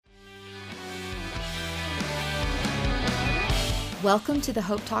Welcome to the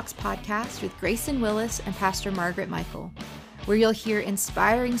Hope Talks podcast with Grayson Willis and Pastor Margaret Michael, where you'll hear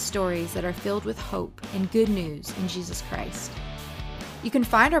inspiring stories that are filled with hope and good news in Jesus Christ. You can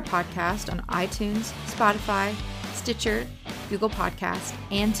find our podcast on iTunes, Spotify, Stitcher, Google Podcast,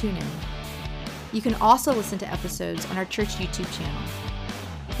 and TuneIn. You can also listen to episodes on our church YouTube channel.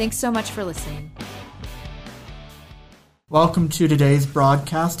 Thanks so much for listening. Welcome to today's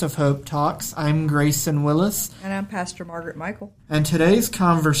broadcast of Hope Talks. I'm Grayson Willis. And I'm Pastor Margaret Michael. And today's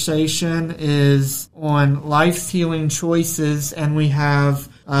conversation is on life's healing choices, and we have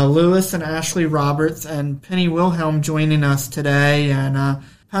Lewis and Ashley Roberts and Penny Wilhelm joining us today. And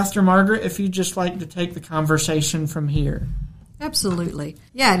Pastor Margaret, if you'd just like to take the conversation from here. Absolutely.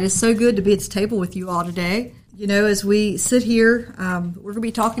 Yeah, it is so good to be at the table with you all today. You know, as we sit here, we're going to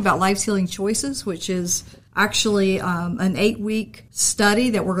be talking about life's healing choices, which is actually an 8-week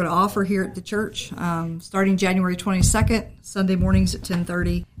study that we're going to offer here at the church, starting January 22nd, Sunday mornings at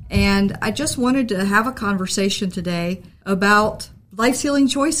 10:30. And I just wanted to have a conversation today about life's healing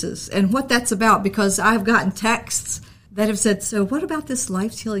choices and what that's about, because I've gotten texts that have said, so what about this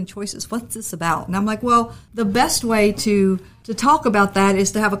life's healing choices? What's this about? And I'm like, well, the best way to talk about that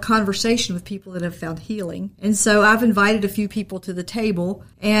is to have a conversation with people that have found healing. And so I've invited a few people to the table,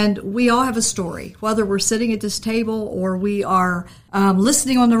 and we all have a story. Whether we're sitting at this table or we are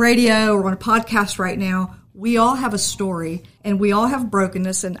listening on the radio or on a podcast right now, we all have a story, and we all have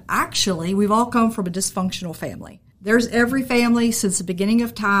brokenness, and actually, we've all come from a dysfunctional family. There's every family since the beginning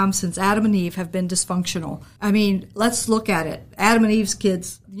of time, since Adam and Eve have been dysfunctional. I mean, let's look at it. Adam and Eve's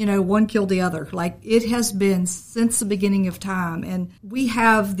kids, you know, one killed the other. Like, it has been since the beginning of time. And we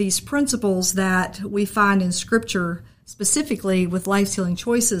have these principles that we find in Scripture, specifically with life's healing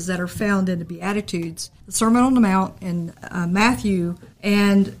choices, that are found in the Beatitudes, the Sermon on the Mount in Matthew.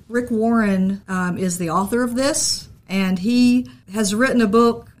 And Rick Warren is the author of this, and he has written a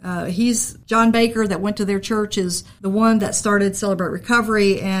book. He's John Baker, that went to their church, is the one that started Celebrate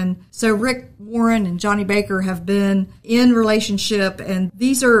Recovery. And so Rick Warren and Johnny Baker have been in relationship, and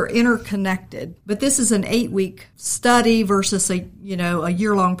these are interconnected. But this is an 8-week study versus a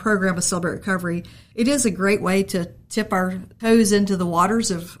year-long program of Celebrate Recovery. It is a great way to tip our toes into the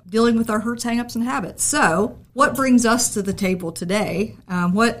waters of dealing with our hurts, hang-ups, and habits. So what brings us to the table today?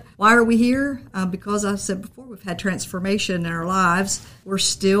 Why are we here? Because I said before, we've had transformation in our lives. We're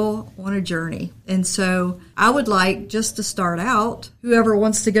still on a journey. And so I would like, just to start out, whoever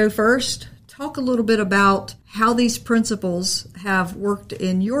wants to go first, talk a little bit about how these principles have worked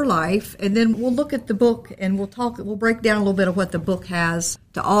in your life, and then we'll look at the book and we'll break down a little bit of what the book has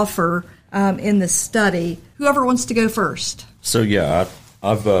to offer in this study. Whoever wants to go first. So yeah,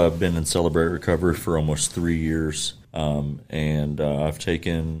 I've been in Celebrate Recovery for almost 3 years, and I've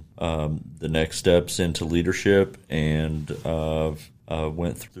taken the next steps into leadership, and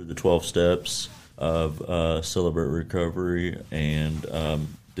went through the 12 steps of Celebrate Recovery, and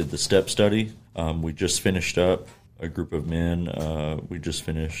did the step study. We just finished up, a group of men, we just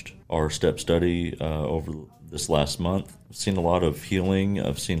finished our step study over this last month. I've seen a lot of healing.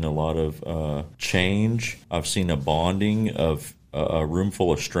 I've seen a lot of change. I've seen a bonding of a room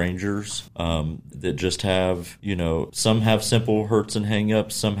full of strangers that just have, some have simple hurts and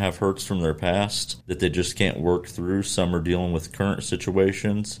hang-ups, some have hurts from their past that they just can't work through. Some are dealing with current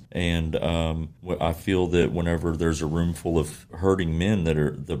situations, and I feel that whenever there's a room full of hurting men,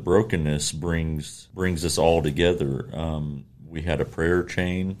 the brokenness brings us all together. We had a prayer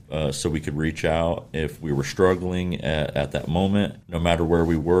chain so we could reach out if we were struggling at that moment. No matter where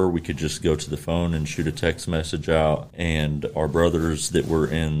we were, we could just go to the phone and shoot a text message out, and our brothers that were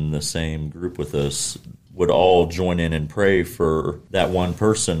in the same group with us would all join in and pray for that one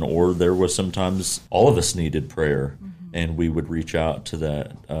person, or there was sometimes all of us needed prayer. And we would reach out to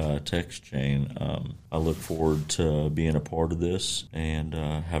that text chain. I look forward to being a part of this and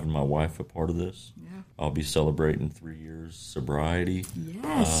having my wife a part of this. Yeah. I'll be celebrating 3 years sobriety.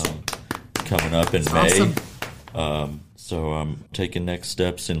 Yes. Coming up in May. Awesome. So I'm taking next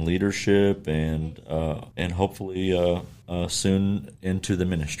steps in leadership and hopefully soon into the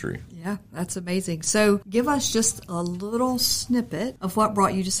ministry. Yeah, that's amazing. So give us just a little snippet of what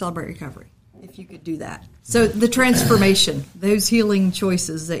brought you to Celebrate Recovery, if you could do that. So the transformation, those healing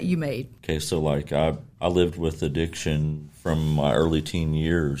choices that you made. Okay, so like I lived with addiction from my early teen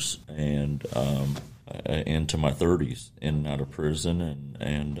years and into my 30s, in and out of prison,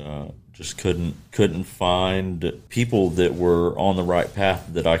 and just couldn't find people that were on the right path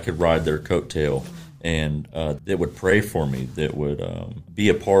that I could ride their coattail and that would pray for me, that would be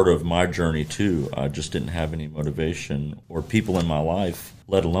a part of my journey too. I just didn't have any motivation or people in my life,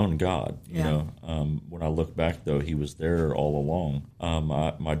 let alone God. You know, when I look back though, He was there all along.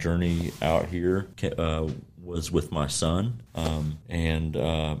 My journey out here was with my son, and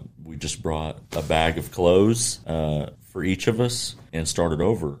we just brought a bag of clothes for each of us and started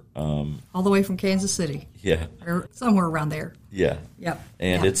over. All the way from Kansas City. Yeah. Or somewhere around there. Yeah. Yep.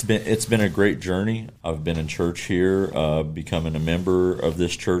 And it's been a great journey. I've been in church here, becoming a member of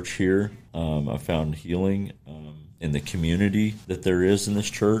this church here. I found healing in the community that there is in this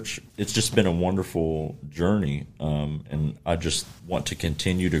church. It's just been a wonderful journey, and I just want to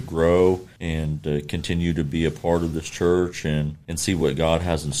continue to grow and continue to be a part of this church and see what God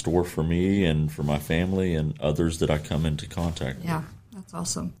has in store for me and for my family and others that I come into contact with. Yeah, that's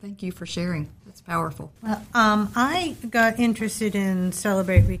awesome. Thank you for sharing. That's powerful. Well, I got interested in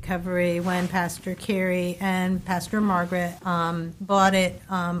Celebrate Recovery when Pastor Carey and Pastor Margaret brought it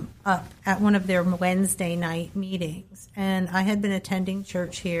up at one of their Wednesday night meetings. And I had been attending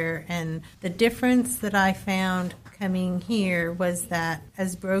church here, and the difference that I found coming here was that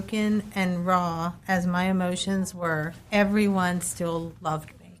as broken and raw as my emotions were, everyone still loved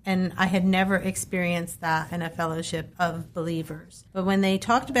me. And I had never experienced that in a fellowship of believers. But when they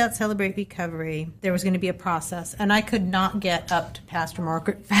talked about Celebrate Recovery, there was going to be a process. And I could not get up to Pastor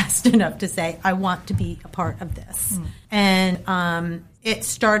Margaret fast enough to say, I want to be a part of this. And it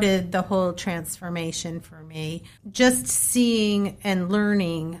started the whole transformation for me. Just seeing and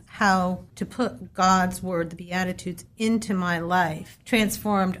learning how to put God's Word, the Beatitudes, into my life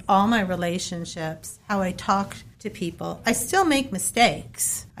transformed all my relationships, how I talked to people. I still make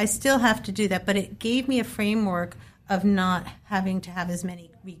mistakes. I still have to do that, but it gave me a framework of not having to have as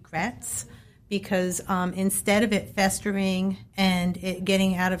many regrets, because instead of it festering and it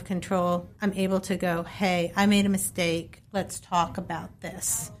getting out of control, I'm able to go, hey, I made a mistake. Let's talk about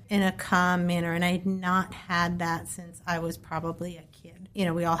this in a calm manner. And I had not had that since I was probably a kid. You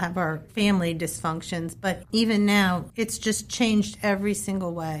know, we all have our family dysfunctions, but even now, it's just changed every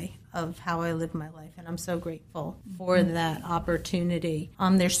single way of how I live my life, and I'm so grateful for that opportunity.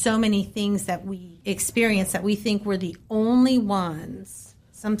 There's so many things that we experience that we think we're the only ones.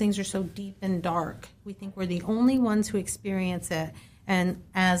 Some things are so deep and dark. We think we're the only ones who experience it. And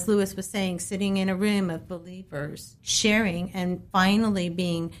as Lewis was saying, sitting in a room of believers, sharing and finally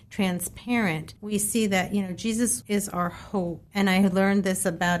being transparent, we see that, you know, Jesus is our hope. And I learned this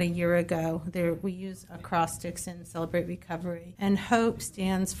about a year ago. We use acrostics in Celebrate Recovery. And hope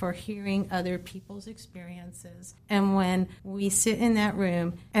stands for hearing other people's experiences. And when we sit in that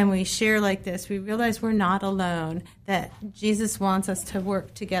room and we share like this, we realize we're not alone, that Jesus wants us to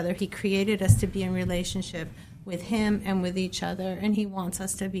work together. He created us to be in relationship with Him and with each other, and He wants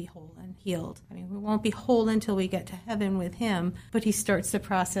us to be whole and healed. I mean, we won't be whole until we get to heaven with Him, but He starts the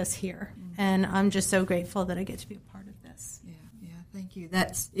process here. And I'm just so grateful that I get to be a part of this. Yeah, thank you.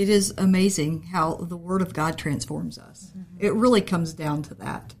 It is amazing how the Word of God transforms us. It really comes down to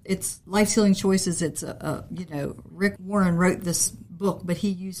that. It's Life Healing Choices. It's Rick Warren wrote this book, but he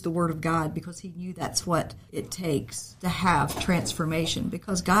used the Word of God because he knew that's what it takes to have transformation,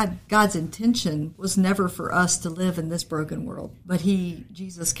 because God's intention was never for us to live in this broken world, but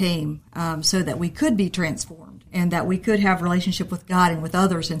Jesus came so that we could be transformed and that we could have relationship with God and with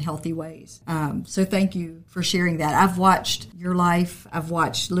others in healthy ways. So thank you for sharing that. I've watched your life. I've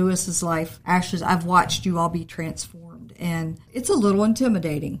watched Lewis's life, Ashley's. I've watched you all be transformed. And it's a little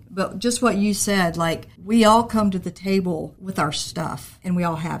intimidating, but just what you said, like, we all come to the table with our stuff and we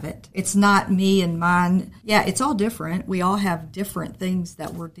all have it. It's not me and mine. Yeah, it's all different. We all have different things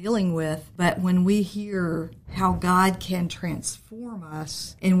that we're dealing with. But when we hear how God can transform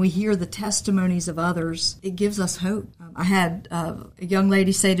us and we hear the testimonies of others, it gives us hope. I had a young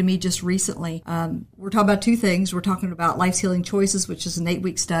lady say to me just recently, we're talking about two things. We're talking about Life's Healing Choices, which is an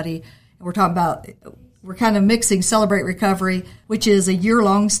 8-week study. And we're kind of mixing Celebrate Recovery, which is a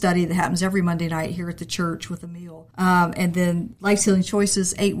year-long study that happens every Monday night here at the church with a meal. And then Life's Healing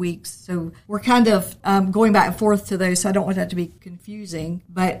Choices, 8 weeks. So we're kind of going back and forth to those, so I don't want that to be confusing.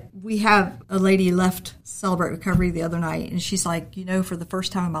 But we have a lady left Celebrate Recovery the other night, and she's like, for the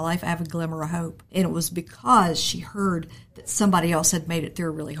first time in my life, I have a glimmer of hope. And it was because she heard that somebody else had made it through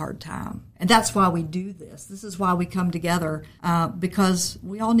a really hard time. And that's why we do this. This is why we come together, because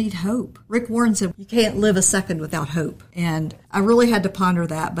we all need hope. Rick Warren said, you can't live a second without hope. And I really had to ponder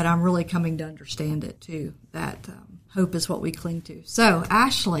that, but I'm really coming to understand it too, that hope is what we cling to. So,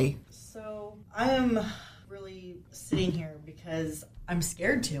 Ashley. So, I am really sitting here because I'm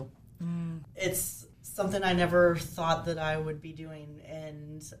scared to. It's something I never thought that I would be doing.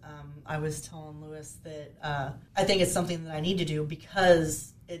 And I was telling Lewis that I think it's something that I need to do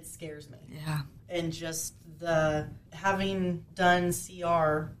because it scares me. Yeah. And just the having done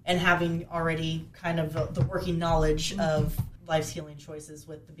CR and having already kind of the working knowledge of Life's Healing Choices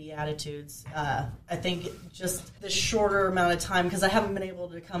with the Beatitudes, I think just the shorter amount of time, because I haven't been able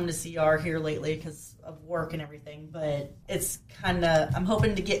to come to CR here lately because of work and everything, but it's kind of, I'm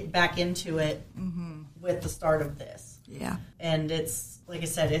hoping to get back into it with the start of this. Yeah. And it's, like I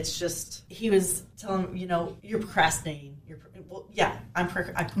said, it's just, he was telling me, you're procrastinating. I'm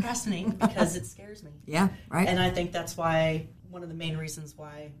procrastinating because it scares me. Yeah, right. And I think that's why, one of the main reasons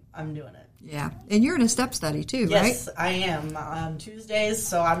why I'm doing it. Yeah. And you're in a step study too, right? Yes, I am on Tuesdays,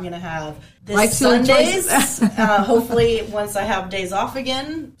 so I'm going to have Life this Healing Sundays. Hopefully, once I have days off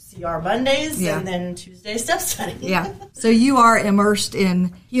again, CR Mondays, and then Tuesday step study. Yeah. So you are immersed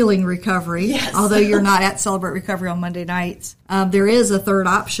in healing recovery, yes. Although you're not at Celebrate Recovery on Monday nights. There is a third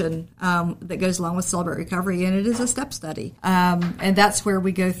option that goes along with Celebrate Recovery, and it is a step study. And that's where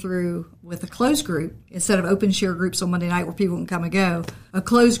we go through with a closed group, instead of open share groups on Monday night where people can come and go, a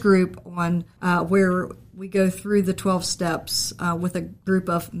closed group on where we go through the 12 steps with a group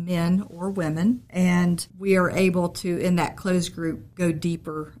of men or women, and we are able to, in that closed group, go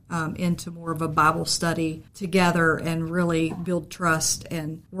deeper into more of a Bible study together and really build trust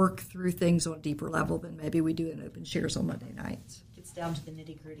and work through things on a deeper level than maybe we do in open shares on Monday nights. Gets down to the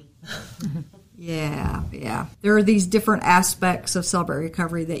nitty-gritty. Yeah. There are these different aspects of Celebrate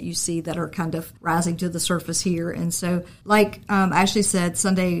Recovery that you see that are kind of rising to the surface here. And so, like Ashley said,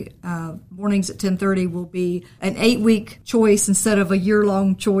 Sunday mornings at 10:30 will be an 8-week choice instead of a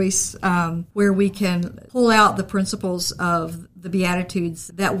year-long choice, where we can pull out the principles of the Beatitudes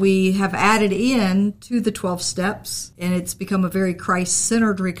that we have added in to the 12 steps, and it's become a very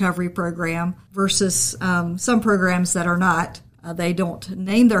Christ-centered recovery program versus some programs that are not. They don't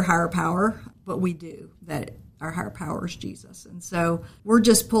name their higher power, but we do, that our higher power is Jesus. And so we're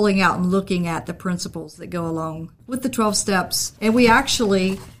just pulling out and looking at the principles that go along with the 12 steps. And we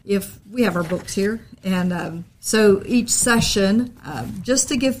actually, if we have our books here, and so each session, just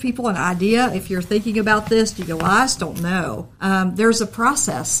to give people an idea, if you're thinking about this, you go, well, I just don't know. There's a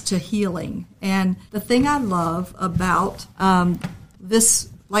process to healing. And the thing I love about this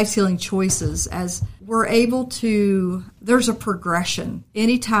Life's Healing Choices, as we're able to, there's a progression.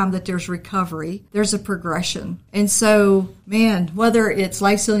 Anytime that there's recovery, there's a progression. And so, man, whether it's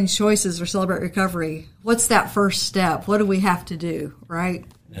Life's Healing Choices or Celebrate Recovery, what's that first step? What do we have to do, right?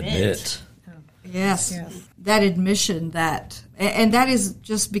 Admit. Yes. That admission, and that is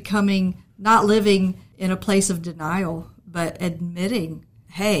just becoming, not living in a place of denial, but admitting,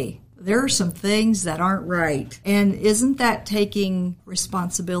 hey, there are some things that aren't right. And isn't that taking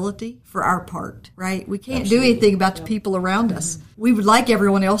responsibility for our part, right? We can't do anything about the people around us. We would like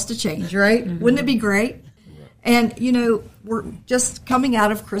everyone else to change, right? Wouldn't it be great? And, we're just coming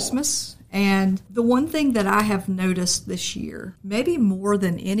out of Christmas. And the one thing that I have noticed this year, maybe more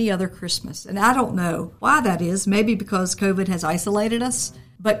than any other Christmas, and I don't know why that is, maybe because COVID has isolated us,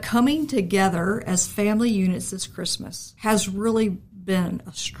 but coming together as family units this Christmas has really been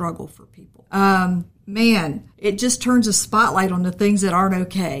a struggle for people. Man, it just turns a spotlight on the things that aren't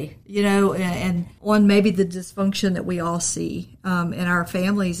okay, and on maybe the dysfunction that we all see in our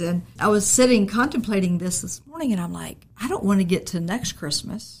families. And I was sitting contemplating this morning, and I'm like, I don't want to get to next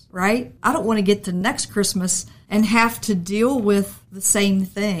Christmas, right? I don't want to get to next Christmas and have to deal with the same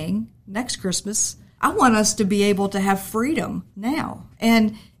thing next Christmas. I want us to be able to have freedom now.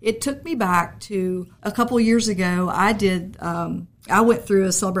 And it took me back to a couple years ago. I went through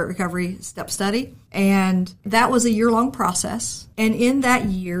a Celebrate Recovery step study, and that was a year-long process. And in that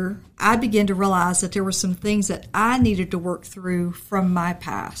year, I began to realize that there were some things that I needed to work through from my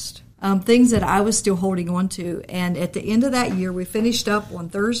past, things that I was still holding on to. And at the end of that year, we finished up on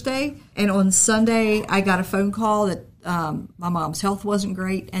Thursday, and on Sunday, I got a phone call that my mom's health wasn't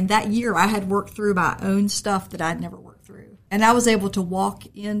great. And that year, I had worked through my own stuff that I'd never worked through. And I was able to walk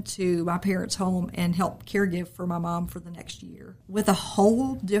into my parents' home and help caregive for my mom for the next year with a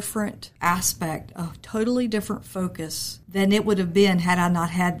whole different aspect, a totally different focus than it would have been had I not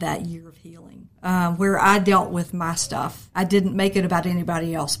had that year of healing, where I dealt with my stuff. I didn't make it about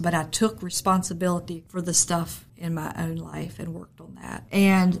anybody else, but I took responsibility for the stuff in my own life and worked on that.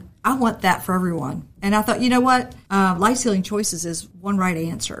 And I want that for everyone. And I thought, you know what? Life's Healing Choices is one right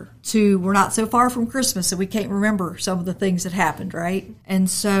answer to, we're not so far from Christmas that we can't remember some of the things that happened, right? And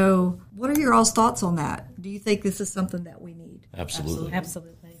so what are your all's thoughts on that? Do you think this is something that we need? Absolutely.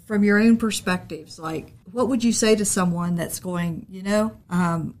 From your own perspectives, like, what would you say to someone that's going,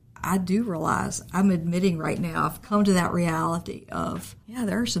 I do realize I'm admitting right now I've come to that reality of,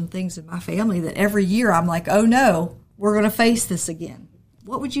 there are some things in my family that every year I'm like, oh no, we're going to face this again.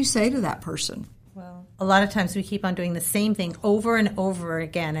 What would you say to that person? Well, a lot of times we keep on doing the same thing over and over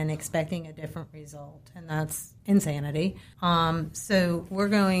again and expecting a different result, and that's insanity. So we're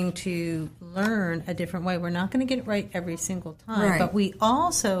going to learn a different way. We're not going to get it right every single time, but we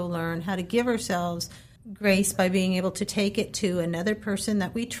also learn how to give ourselves grace by being able to take it to another person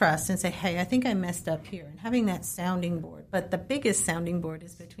that we trust and say, hey, I think I messed up here, and having that sounding board. But the biggest sounding board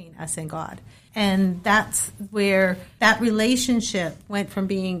is between us and God. And that's where that relationship went from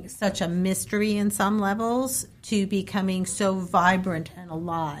being such a mystery in some levels to becoming so vibrant and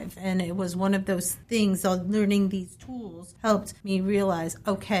alive. And it was one of those things, learning these tools helped me realize,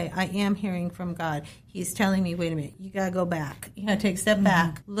 okay, I am hearing from God. He's telling me, wait a minute, you got to go back. You got to take a step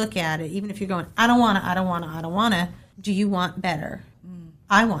back, look at it. Even if you're going, I don't want to. Do you want better?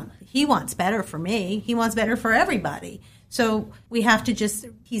 He wants better for me. He wants better for everybody. So we have to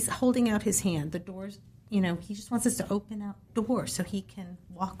he's holding out his hand. The doors, he just wants us to open out doors so he can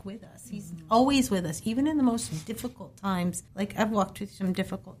walk with us. He's always with us, even in the most difficult times. Like I've walked through some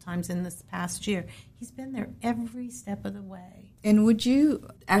difficult times in this past year. He's been there every step of the way. And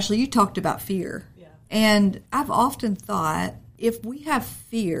Ashley, you talked about fear. Yeah. And I've often thought if we have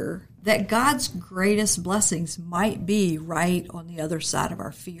fear, that God's greatest blessings might be right on the other side of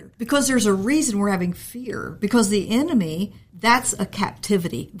our fear. Because there's a reason we're having fear. Because the enemy, that's a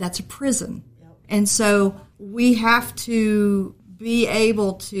captivity. That's a prison. Yep. And so we have to be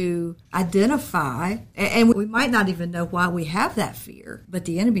able to identify, and we might not even know why we have that fear, but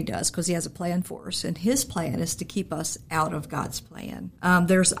the enemy does because he has a plan for us, and his plan is to keep us out of God's plan.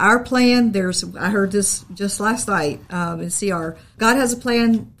 There's our plan. I heard this just last night in CR. God has a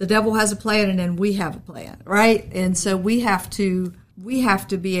plan, the devil has a plan, and then we have a plan, right? And so we have to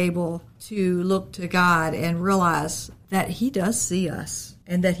be able to look to God and realize that he does see us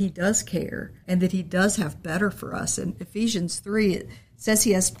and that he does care and that he does have better for us. In Ephesians 3, it says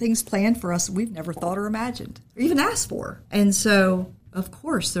he has things planned for us we've never thought or imagined or even asked for. And so, of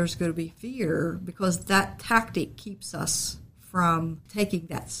course, there's going to be fear because that tactic keeps us from taking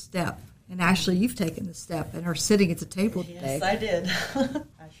that step. And Ashley, you've taken the step and are sitting at the table today. Yes, I did.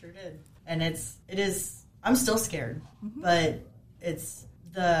 I sure did. And it is, I'm still scared, but it's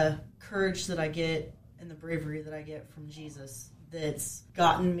the courage that I get and the bravery that I get from Jesus that's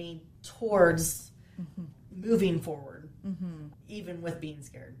gotten me towards moving forward, even with being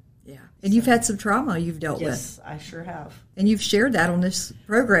scared. Yeah. And you've had some trauma you've dealt with. Yes, I sure have. And you've shared that on this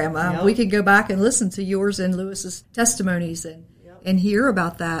program. Yep. We could go back and listen to yours and Lewis's testimonies and hear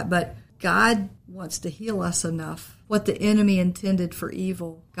about that. But God wants to heal us enough. What the enemy intended for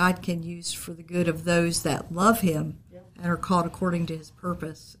evil, God can use for the good of those that love him and are called according to his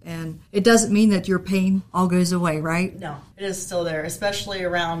purpose. And it doesn't mean that your pain all goes away, right? No, it is still there, especially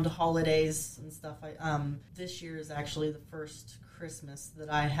around holidays and stuff. This year is actually the first Christmas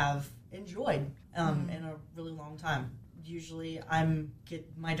that I have enjoyed in a really long time. Usually I'm get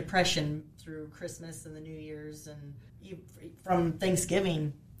my depression through Christmas and the New Year's and from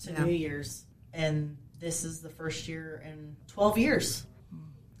Thanksgiving to New Year's. And this is the first year in 12 years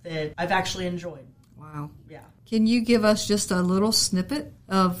that I've actually enjoyed. Wow. Yeah. Can you give us just a little snippet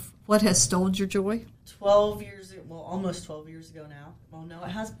of what has stolen your joy? 12 years, almost 12 years ago now. Well, no, it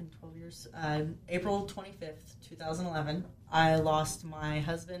has been 12 years. April 25th, 2011, I lost my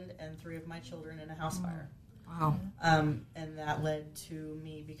husband and 3 of my children in a house fire. Wow. And that led to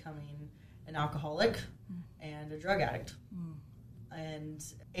me becoming an alcoholic and a drug addict. And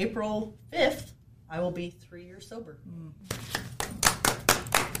April 5th, I will be 3 years sober.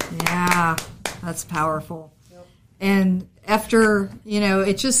 Yeah, that's powerful. Yep. And after,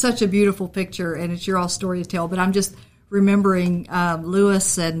 it's just such a beautiful picture, and it's your all story to tell, but I'm just remembering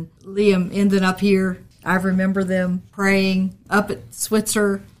Lewis and Liam ending up here. I remember them praying up at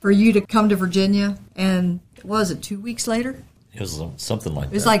Switzer for you to come to Virginia, and what was it, 2 weeks later? It was something like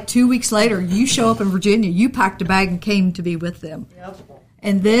that. It was like 2 weeks later, you show up in Virginia, you packed a bag and came to be with them. Yep.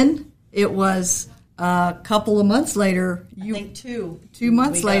 And then it was a couple of months later, I think 2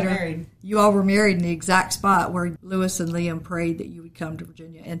 months later, married. You all were married in the exact spot where Lewis and Liam prayed that you would come to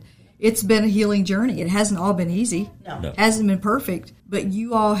Virginia. And it's been a healing journey. It hasn't all been easy. No. It hasn't been perfect. But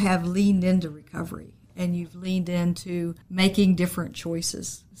you all have leaned into recovery. And you've leaned into making different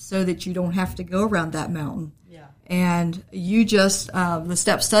choices so that you don't have to go around that mountain. Yeah. And you just, the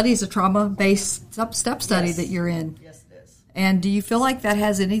step study is a trauma-based step study that you're in. Yes, it is. And do you feel like that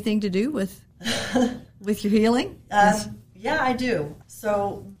has anything to do with your healing? Yeah, I do.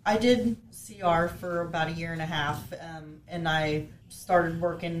 So I did CR for about a year and a half, and I started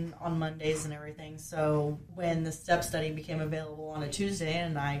working on Mondays and everything. So when the step study became available on a Tuesday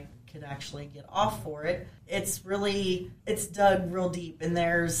and I could actually get off for it, it's dug real deep, and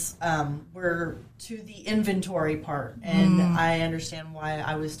there's we're to the inventory part, and I understand why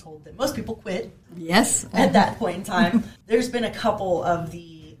I was told that most people quit. Yes. At that point in time. There's been a couple of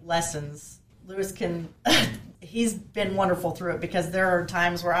the lessons. Lewis he's been wonderful through it, because there are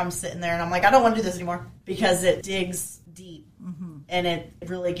times where I'm sitting there and I'm like, I don't want to do this anymore, because it digs deep, and it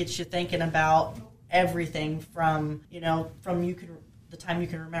really gets you thinking about everything from the time you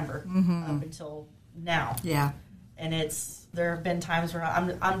can remember up until now. Yeah. And there have been times where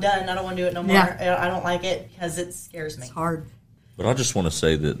I'm done. I don't want to do it no more. Yeah. I don't like it because it scares me. It's hard. But I just want to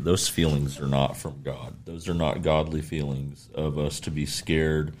say that those feelings are not from God. Those are not godly feelings of us to be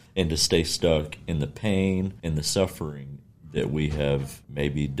scared and to stay stuck in the pain and the suffering that we have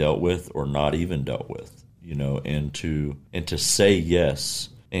maybe dealt with or not even dealt with, and to say yes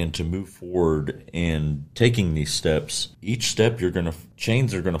and to move forward and taking these steps. Each step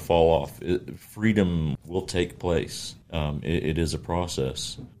chains are going to fall off. Freedom will take place. It is a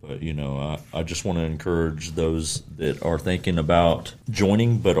process. But, I just want to encourage those that are thinking about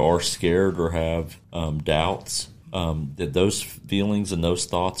joining but are scared or have doubts, that those feelings and those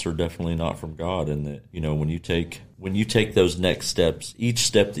thoughts are definitely not from God, and that, when you take those next steps, each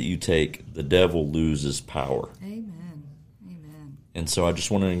step that you take, the devil loses power. Amen. And so I just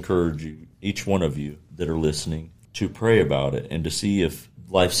want to encourage you, each one of you that are listening, to pray about it and to see if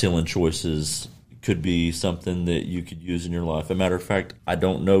life-sealing choices could be something that you could use in your life. As a matter of fact, I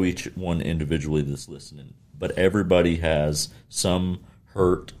don't know each one individually that's listening, but everybody has some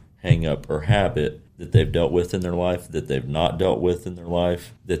hurt, hang-up, or habit that they've dealt with in their life, that they've not dealt with in their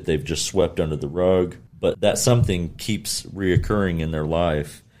life, that they've just swept under the rug, but that something keeps reoccurring in their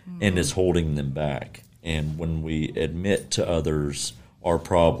life and is holding them back. And when we admit to others our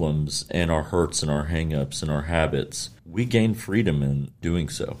problems and our hurts and our hang-ups and our habits, we gain freedom in doing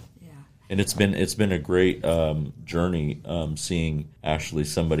so. Yeah. And it's been a great journey seeing Ashley,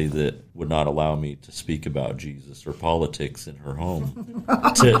 somebody that would not allow me to speak about Jesus or politics in her home,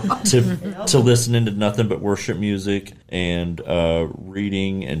 to listening to nothing but worship music and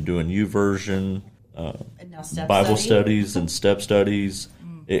reading and doing YouVersion, And now step Bible study. studies and step studies.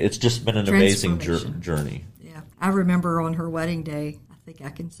 It's just been an amazing journey. Yeah. I remember on her wedding day, I think I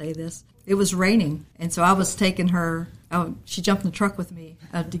can say this, it was raining. And so I was taking her, she jumped in the truck with me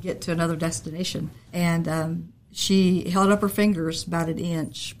to get to another destination. And she held up her fingers about an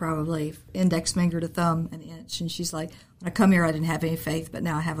inch, probably, index finger to thumb, an inch. And she's like, when I come here, I didn't have any faith, but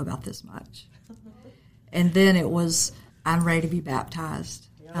now I have about this much. And then it was, I'm ready to be baptized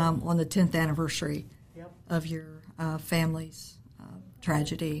on the 10th anniversary of your family's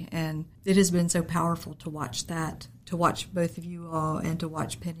tragedy. And it has been so powerful to watch that, to watch both of you all and to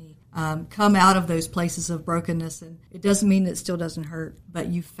watch Penny come out of those places of brokenness. And it doesn't mean that it still doesn't hurt, but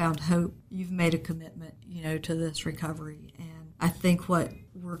you've found hope. You've made a commitment, to this recovery. And I think what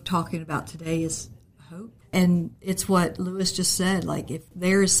we're talking about today is hope. And it's what Lewis just said, like, if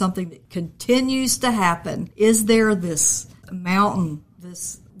there is something that continues to happen, is there this mountain,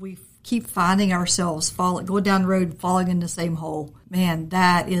 we keep finding ourselves going down the road, falling in the same hole. Man,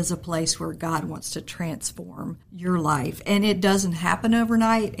 that is a place where God wants to transform your life. And it doesn't happen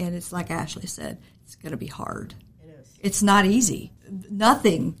overnight, and it's like Ashley said, it's going to be hard. It is. It's not easy.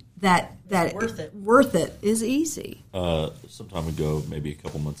 Nothing that worth it is easy. Some time ago, maybe a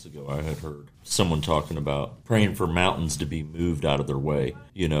couple months ago, I had heard someone talking about praying for mountains to be moved out of their way,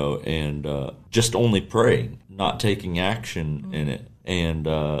 and just only praying, not taking action in it. And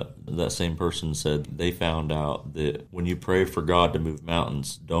that same person said they found out that when you pray for God to move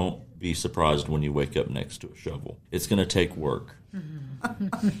mountains, don't be surprised when you wake up next to a shovel. It's going to take work.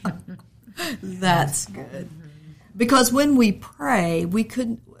 That's good. Because when we pray, we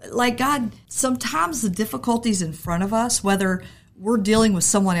could, like God, sometimes the difficulties in front of us, whether we're dealing with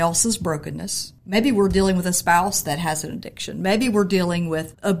someone else's brokenness, maybe we're dealing with a spouse that has an addiction, maybe we're dealing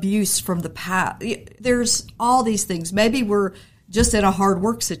with abuse from the past. There's all these things. Maybe we're just in a hard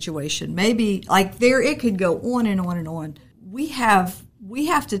work situation. Maybe it could go on and on and on. We have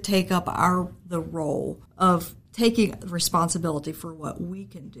to take up the role of taking responsibility for what we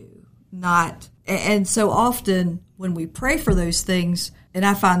can do. And so often when we pray for those things, and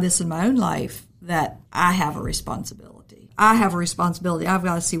I find this in my own life, that I have a responsibility. I've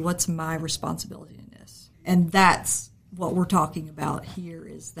got to see what's my responsibility in this. And that's what we're talking about here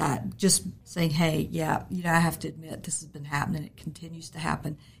is that just saying, hey, yeah, I have to admit this has been happening. It continues to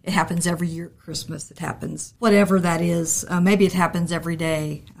happen. It happens every year at Christmas. It happens, whatever that is. Maybe it happens every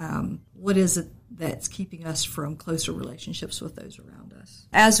day. What is it that's keeping us from closer relationships with those around us?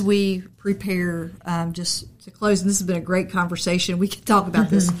 As we prepare, just to close, and this has been a great conversation. We could talk about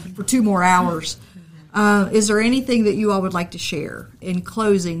this for 2 more hours. Is there anything that you all would like to share in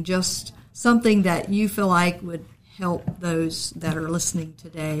closing, just something that you feel like would help those that are listening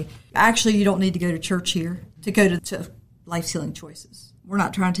today? Actually, you don't need to go to church here to go to Life's Healing Choices. We're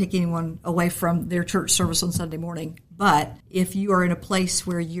not trying to take anyone away from their church service on Sunday morning. But if you are in a place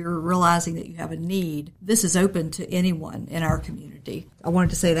where you're realizing that you have a need, this is open to anyone in our community. I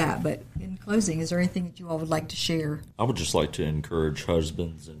wanted to say that. But in closing, is there anything that you all would like to share? I would just like to encourage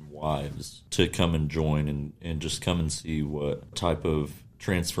husbands and wives to come and join and just come and see what type of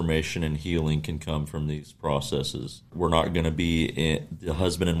transformation and healing can come from these processes. We're not going to be the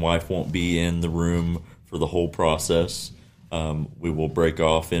husband and wife won't be in the room for the whole process. We will break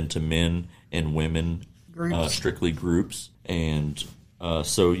off into men and women, strictly groups. And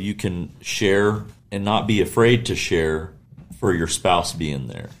so you can share and not be afraid to share for your spouse being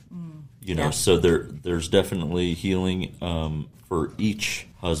there. So there's definitely healing for each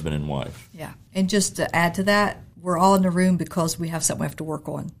husband and wife. Yeah. And just to add to that, we're all in the room because we have something we have to work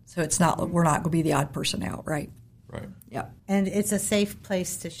on. So we're not going to be the odd person out, right? Right. Yeah. And it's a safe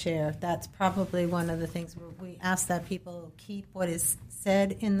place to share. That's probably one of the things where we ask that people keep what is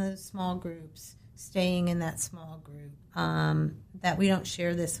said in the small groups, staying in that small group, that we don't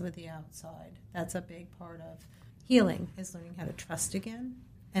share this with the outside. That's a big part of healing, is learning how to trust again.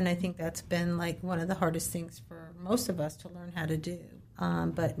 And I think that's been like one of the hardest things for most of us to learn how to do.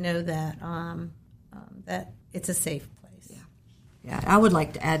 But know that that it's a safe place. Yeah. I would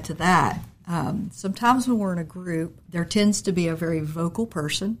like to add to that. Sometimes when we're in a group, there tends to be a very vocal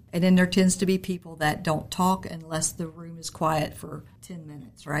person, and then there tends to be people that don't talk unless the room is quiet for 10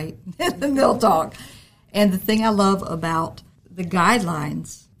 minutes, right? And then they'll talk. And the thing I love about the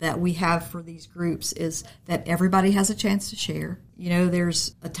guidelines that we have for these groups is that everybody has a chance to share.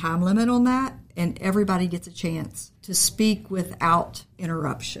 There's a time limit on that, and everybody gets a chance to speak without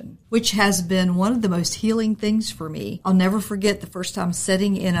interruption, which has been one of the most healing things for me. I'll never forget the first time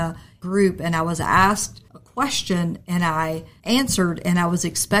sitting in a group and I was asked a question and I answered, and I was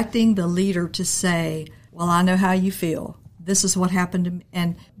expecting the leader to say, well, I know how you feel. This is what happened to me.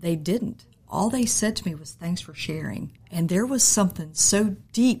 And they didn't. All they said to me was, thanks for sharing. And there was something so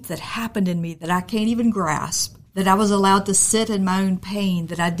deep that happened in me that I can't even grasp, that I was allowed to sit in my own pain,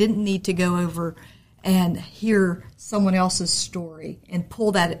 that I didn't need to go over and hear someone else's story and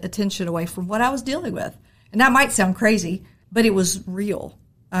pull that attention away from what I was dealing with. And that might sound crazy, but it was real.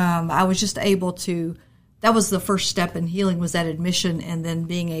 I was just able to, that was the first step in healing, was that admission, and then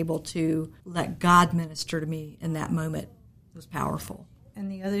being able to let God minister to me in that moment was powerful. And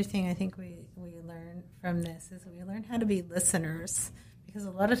the other thing I think we learn from this is we learn how to be listeners, because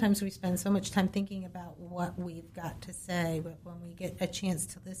a lot of times we spend so much time thinking about what we've got to say, but when we get a chance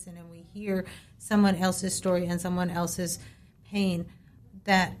to listen and we hear someone else's story and someone else's pain,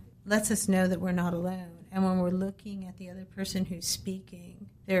 that lets us know that we're not alone. And when we're looking at the other person who's speaking,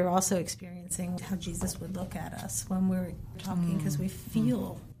 they're also experiencing how Jesus would look at us when we're talking, because we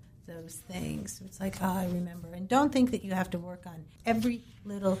feel those things. It's like, I remember. And don't think that you have to work on every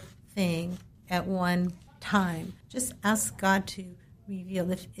little thing at one time. Just ask God to reveal.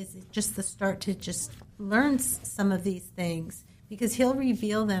 Is it just the start to just learn some of these things? Because He'll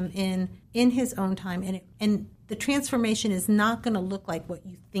reveal them in His own time. And the transformation is not going to look like what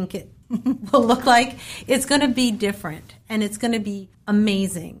you think it will look like. It's going to be different. And it's going to be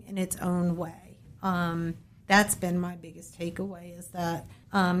amazing in its own way. That's been my biggest takeaway, is that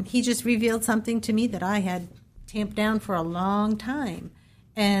He just revealed something to me that I had tamped down for a long time.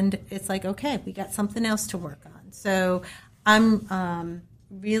 And it's like, okay, we got something else to work on. So I'm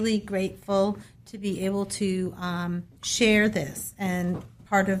really grateful to be able to share this. And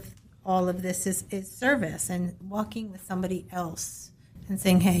part of all of this is service and walking with somebody else and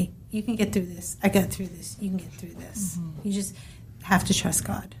saying, hey, you can get through this. I got through this. You can get through this. Mm-hmm. You just have to trust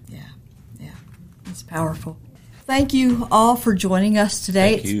God. Yeah. It's powerful. Thank you all for joining us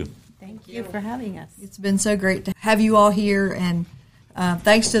today. Thank you for having us. It's been so great to have you all here. And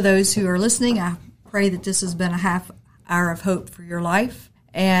thanks to those who are listening. I pray that this has been a half hour of hope for your life.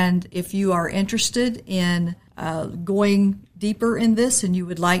 And if you are interested in going deeper in this and you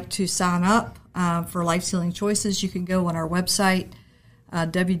would like to sign up for Life's Healing Choices, you can go on our website,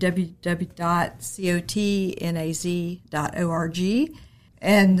 www.cotnaz.org,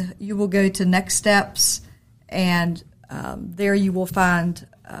 and you will go to Next Steps, and There you will find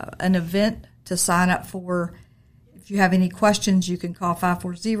an event to sign up for. If you have any questions, you can call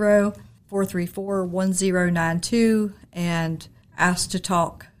 540-434-1092 and ask to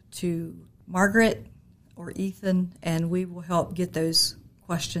talk to Margaret or Ethan, and we will help get those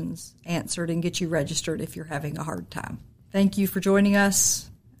questions answered and get you registered if you're having a hard time. Thank you for joining us.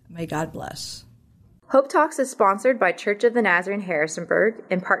 May God bless. Hope Talks is sponsored by Church of the Nazarene Harrisonburg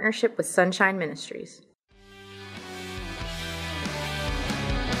in partnership with Sunshine Ministries.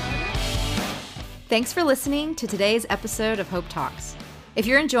 Thanks for listening to today's episode of Hope Talks. If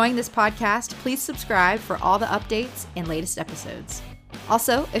you're enjoying this podcast, please subscribe for all the updates and latest episodes.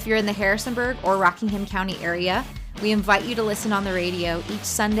 Also, if you're in the Harrisonburg or Rockingham County area, we invite you to listen on the radio each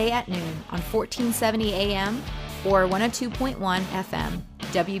Sunday at noon on 1470 AM or 102.1 FM,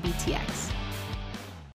 WBTX.